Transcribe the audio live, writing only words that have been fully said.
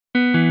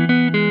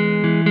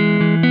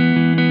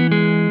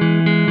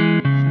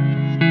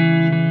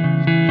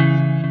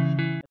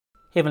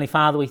Heavenly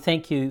Father, we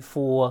thank you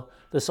for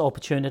this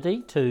opportunity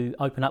to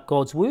open up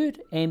God's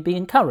Word and be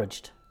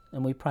encouraged.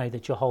 And we pray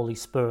that your Holy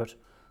Spirit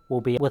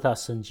will be with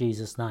us in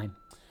Jesus' name.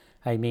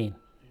 Amen.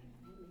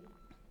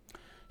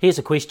 Here's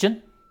a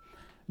question.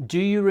 Do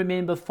you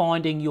remember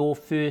finding your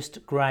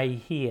first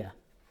grey hair?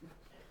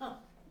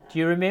 Do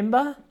you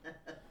remember?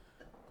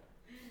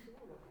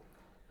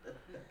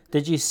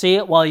 Did you see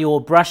it while you were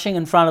brushing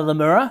in front of the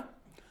mirror?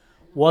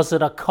 Was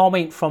it a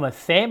comment from a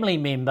family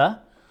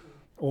member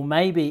or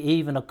maybe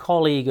even a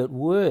colleague at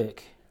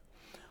work?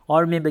 I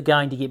remember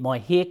going to get my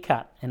hair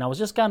cut and I was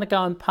just going to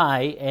go and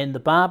pay and the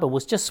barber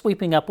was just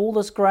sweeping up all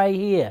this grey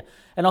hair.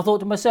 And I thought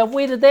to myself,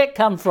 where did that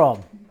come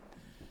from?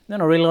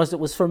 Then I realised it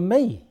was from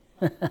me.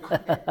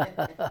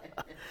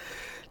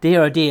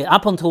 Dear oh dear,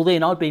 up until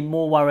then I'd been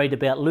more worried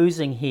about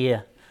losing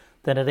hair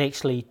than it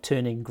actually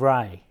turning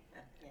grey.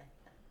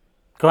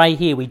 Grey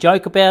hair, we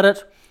joke about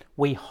it,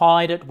 we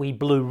hide it, we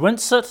blue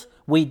rinse it,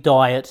 we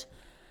dye it,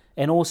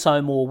 and also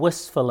more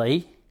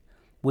wistfully,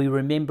 we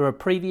remember a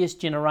previous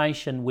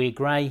generation where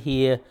grey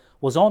hair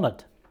was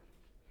honoured.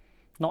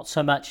 Not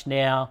so much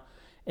now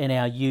in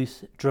our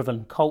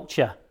youth-driven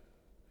culture.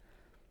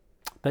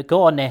 But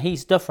God, now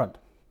He's different.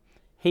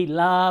 He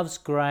loves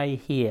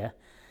grey hair.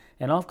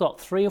 And I've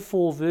got 3 or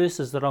 4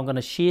 verses that I'm going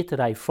to share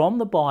today from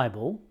the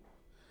Bible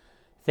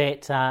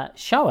that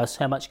show us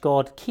how much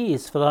God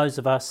cares for those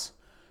of us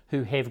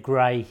who have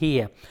grey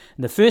hair.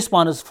 And the first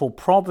one is for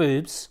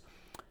Proverbs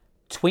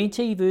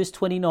 20 verse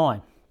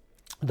 29.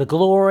 The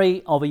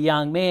glory of a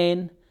young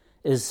man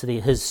is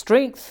his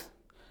strength.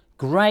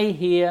 Grey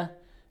hair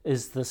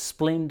is the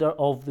splendour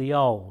of the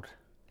old.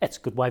 That's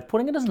a good way of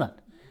putting it, isn't it?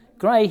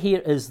 Grey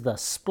hair is the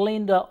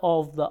splendour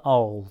of the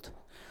old.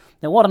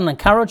 Now what an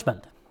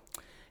encouragement.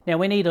 Now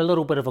we need a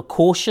little bit of a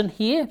caution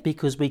here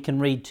because we can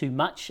read too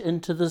much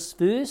into this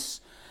verse.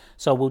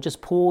 So we'll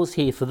just pause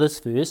here for this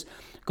verse.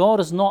 God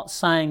is not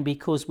saying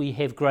because we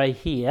have grey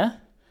hair,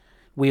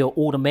 we are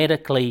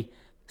automatically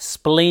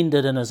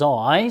splendid in His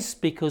eyes,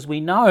 because we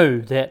know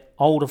that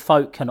older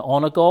folk can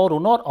honour God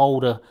or not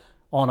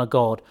honour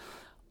God.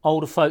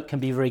 Older folk can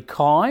be very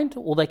kind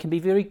or they can be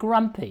very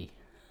grumpy.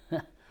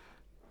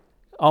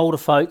 Older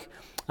folk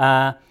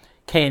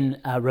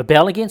can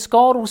rebel against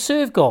God or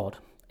serve God.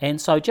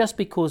 And so just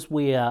because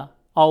we are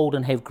old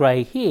and have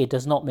grey hair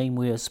does not mean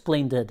we are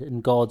splendid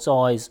in God's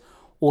eyes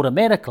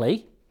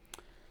automatically.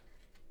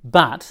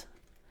 But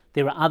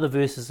there are other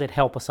verses that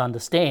help us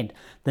understand.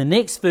 The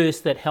next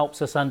verse that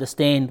helps us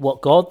understand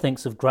what God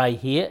thinks of grey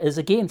hair is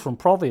again from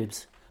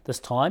Proverbs, this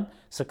time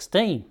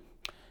 16.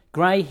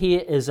 Grey hair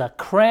is a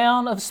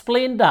crown of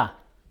splendour.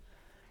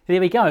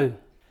 There we go.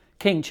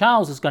 King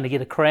Charles is going to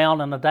get a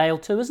crown in a day or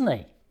two, isn't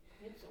he?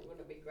 It's not going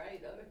to be grey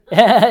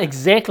though.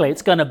 Exactly.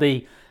 It's going to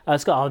be, I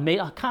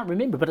can't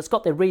remember, but it's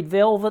got the red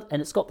velvet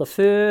and it's got the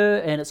fur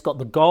and it's got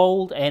the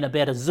gold and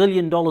about $1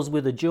 zillion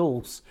worth of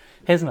jewels,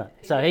 hasn't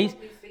it? So he's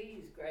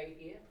grey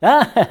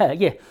hair.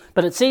 yeah,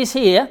 but it says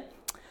here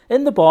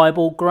in the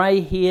Bible, grey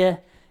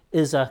hair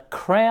is a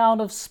crown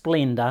of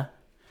splendour.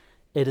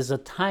 It is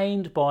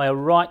attained by a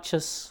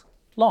righteous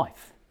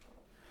life.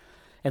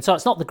 And so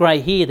it's not the grey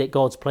hair that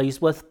God's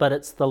pleased with, but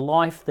it's the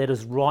life that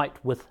is right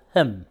with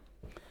Him.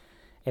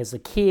 As a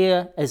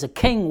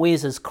king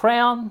wears his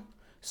crown,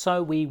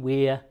 so we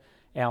wear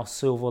our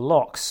silver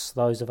locks,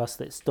 those of us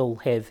that still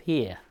have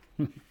hair.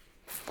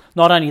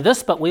 Not only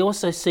this, but we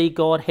also see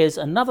God has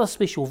another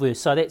special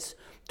verse. So that's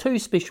 2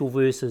 special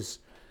verses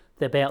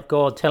about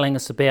God telling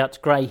us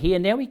about grey hair.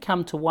 Now we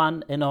come to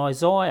one in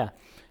Isaiah.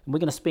 And we're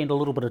going to spend a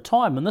little bit of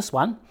time on this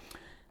one.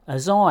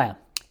 Isaiah.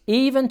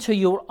 Even to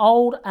your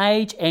old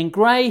age and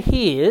grey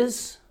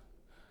hairs,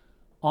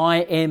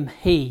 I am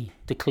He,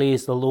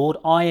 declares the Lord.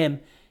 I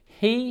am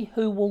He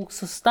who will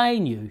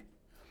sustain you.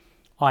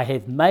 I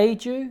have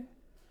made you,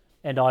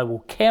 and I will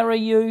carry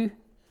you.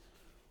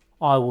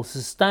 I will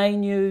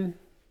sustain you.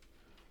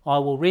 I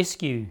will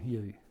rescue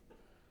you.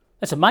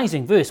 That's an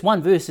amazing verse.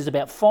 One verse is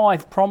about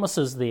 5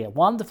 promises there.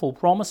 Wonderful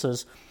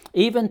promises.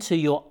 Even to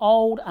your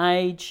old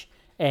age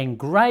and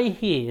grey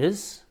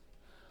hairs,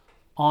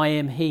 I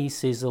am He,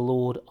 says the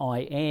Lord,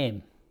 I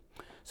am.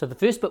 So the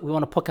first bit we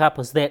want to pick up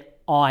is that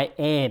I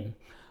am.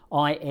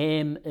 I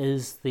am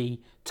is the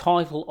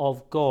title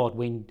of God.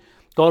 When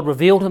God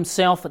revealed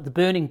Himself at the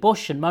burning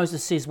bush and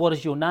Moses says, what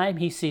is your name?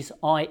 He says,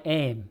 I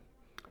am,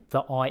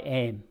 the I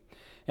am.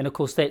 And of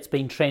course that's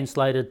been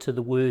translated to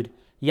the word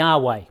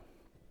Yahweh.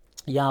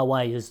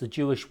 Yahweh is the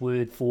Jewish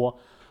word for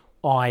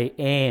I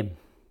am.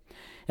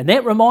 And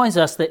that reminds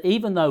us that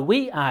even though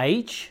we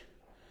age,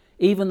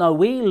 even though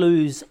we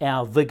lose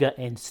our vigour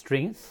and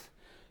strength,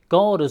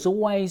 God is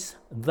always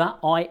the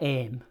I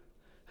am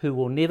who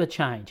will never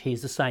change.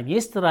 He's the same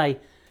yesterday,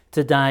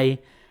 today,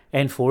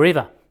 and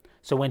forever.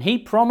 So when He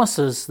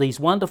promises these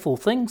wonderful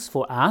things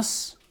for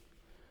us,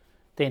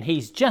 then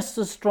He's just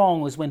as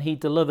strong as when He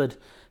delivered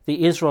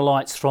the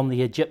Israelites from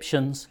the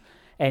Egyptians,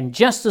 and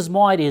just as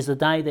mighty as the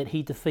day that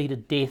He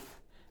defeated death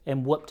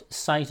and whipped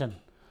Satan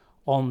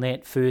on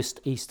that first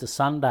Easter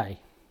Sunday.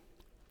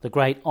 The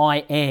great I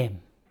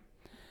am.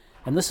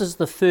 And this is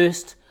the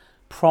first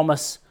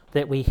promise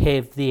that we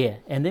have there.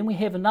 And then we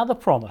have another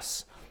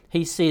promise.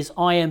 He says,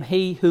 I am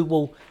he who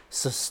will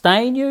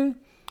sustain you.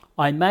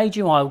 I made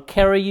you, I will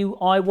carry you,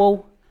 I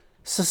will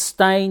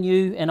sustain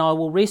you, and I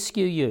will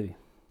rescue you.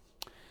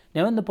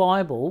 Now in the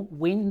Bible,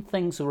 when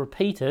things are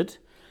repeated,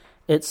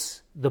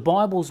 it's the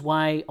Bible's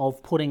way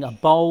of putting a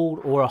bold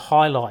or a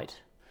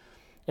highlight.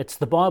 It's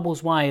the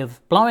Bible's way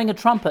of blowing a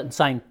trumpet and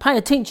saying, pay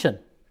attention.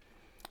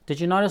 Did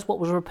you notice what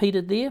was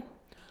repeated there?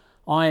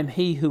 I am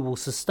he who will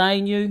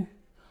sustain you.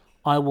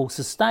 I will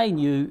sustain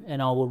you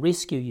and I will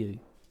rescue you.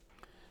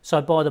 So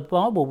by the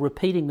Bible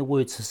repeating the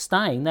word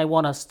sustain, they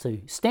want us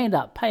to stand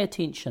up, pay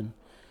attention,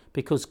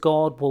 because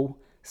God will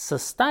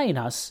sustain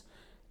us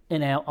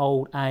in our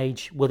old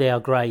age with our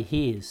grey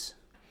hairs.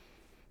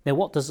 Now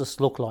what does this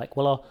look like?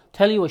 Well, I'll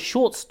tell you a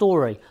short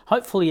story.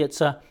 Hopefully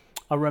it's a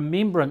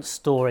remembrance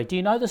story. Do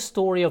you know the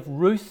story of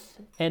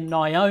Ruth and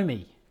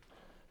Naomi,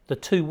 the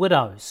 2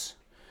 widows?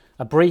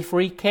 A brief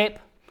recap.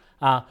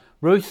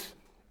 Ruth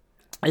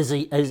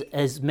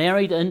is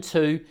married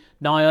into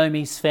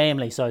Naomi's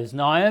family. So it's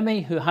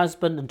Naomi, her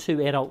husband, and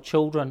 2 adult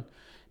children.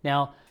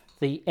 Now,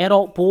 the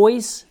adult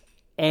boys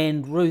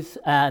and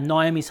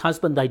Naomi's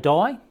husband, they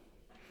die.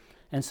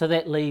 And so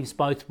that leaves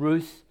both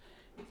Ruth,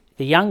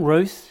 the young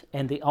Ruth,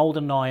 and the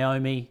older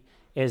Naomi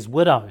as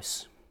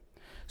widows.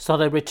 So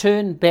they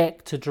return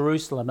back to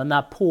Jerusalem, and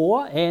they're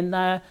poor and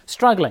they're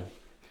struggling.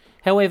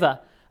 However,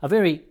 a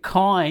very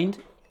kind,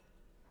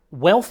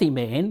 wealthy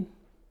man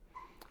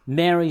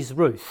marries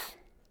Ruth.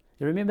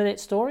 You remember that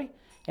story?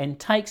 And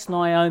takes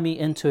Naomi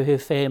into her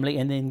family,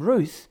 and then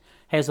Ruth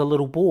has a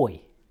little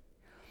boy.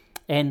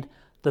 And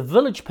the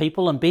village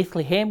people in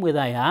Bethlehem, where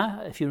they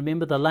are, if you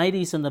remember the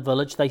ladies in the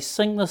village, they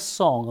sing this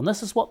song. And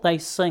this is what they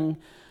sing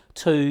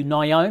to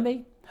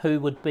Naomi,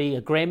 who would be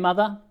a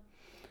grandmother,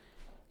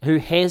 who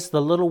has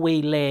the little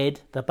wee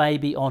lad, the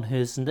baby, on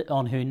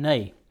her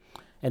knee.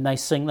 And they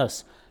sing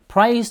this: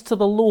 Praise to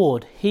the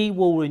Lord, he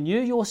will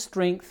renew your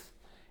strength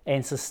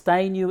and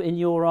sustain you in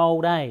your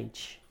old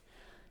age.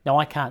 Now,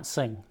 I can't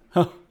sing,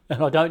 and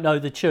I don't know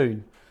the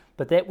tune,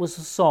 but that was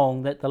the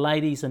song that the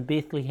ladies in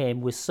Bethlehem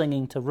were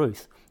singing to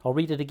Ruth. I'll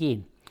read it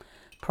again.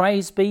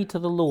 Praise be to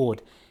the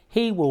Lord.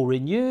 He will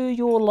renew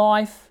your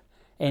life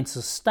and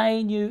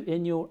sustain you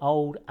in your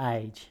old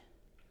age.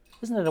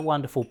 Isn't it a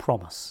wonderful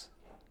promise?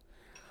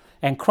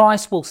 And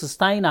Christ will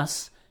sustain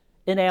us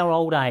in our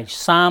old age.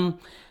 Psalm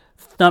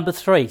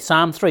 3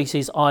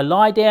 says, I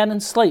lie down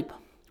and sleep.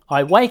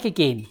 I wake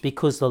again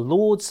because the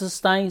Lord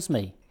sustains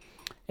me.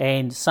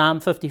 And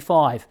Psalm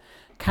 55,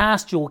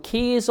 cast your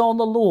cares on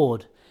the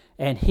Lord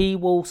and he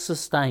will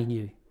sustain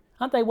you.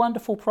 Aren't they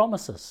wonderful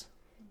promises?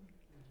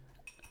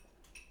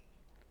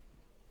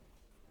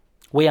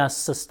 We are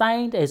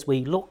sustained as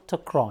we look to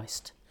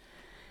Christ.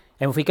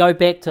 And if we go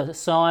back to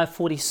Isaiah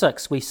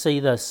 46, we see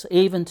this: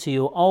 even to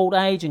your old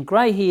age and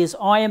grey hairs,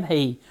 I am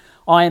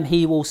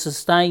he will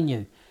sustain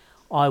you.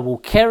 I will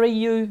carry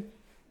you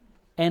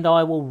and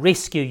I will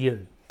rescue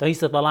you.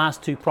 These are the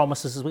last 2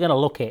 promises we're going to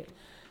look at.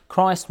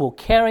 Christ will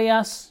carry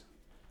us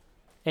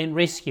and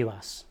rescue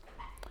us.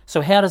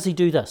 So how does he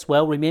do this?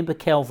 Well, remember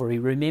Calvary,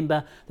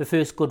 remember the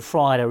first Good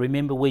Friday,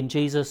 remember when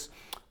Jesus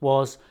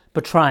was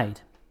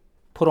betrayed,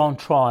 put on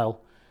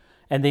trial,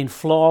 and then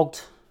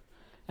flogged,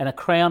 and a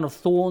crown of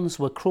thorns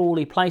were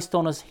cruelly placed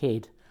on his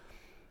head,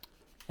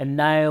 and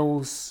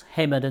nails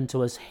hammered into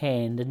his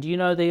hand. And do you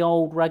know the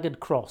old rugged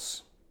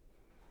cross?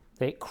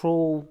 That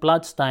cruel,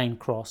 blood-stained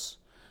cross.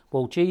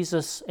 Well,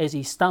 Jesus, as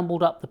he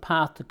stumbled up the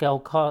path to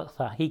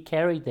Golgotha, he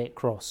carried that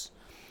cross.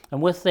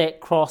 And with that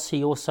cross,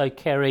 he also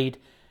carried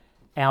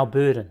our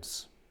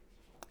burdens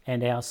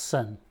and our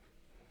sin.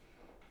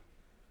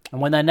 And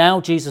when they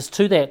nailed Jesus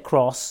to that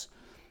cross,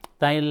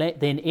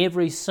 then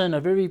every sin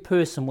of every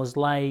person was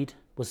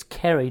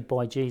carried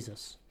by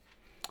Jesus.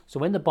 So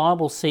when the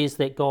Bible says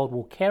that God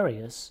will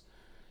carry us,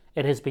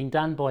 it has been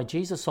done by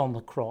Jesus on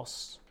the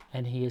cross,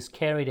 and he has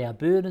carried our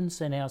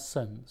burdens and our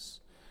sins,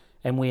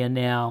 and we are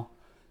now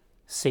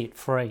set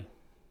free.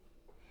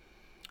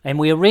 And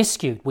we are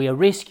rescued. We are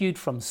rescued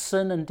from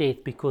sin and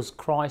death because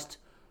Christ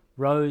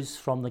rose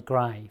from the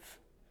grave.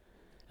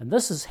 And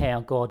this is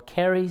how God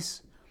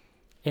carries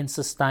and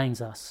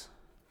sustains us.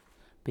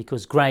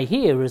 Because grey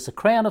hair is a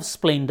crown of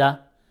splendour.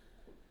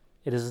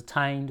 It is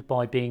attained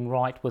by being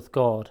right with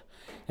God.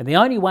 And the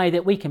only way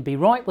that we can be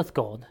right with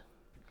God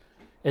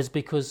is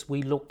because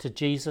we look to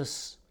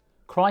Jesus,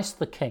 Christ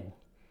the King,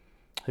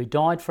 who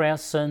died for our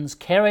sins,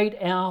 carried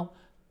our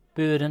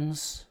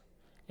burdens,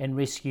 and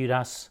rescued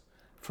us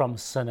from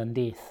sin and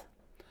death.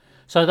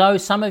 So though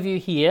some of you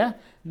here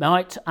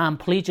might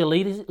pledge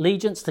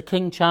allegiance to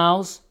King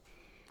Charles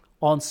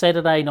on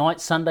Saturday night,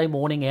 Sunday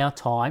morning, our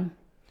time,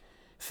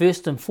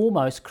 first and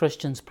foremost,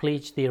 Christians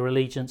pledge their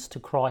allegiance to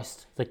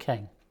Christ the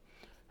King,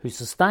 who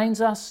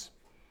sustains us,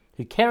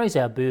 who carries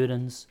our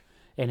burdens,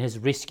 and has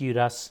rescued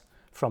us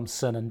from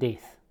sin and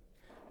death.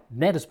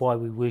 And that is why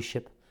we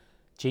worship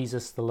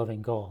Jesus, the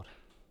living God.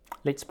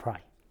 Let's pray.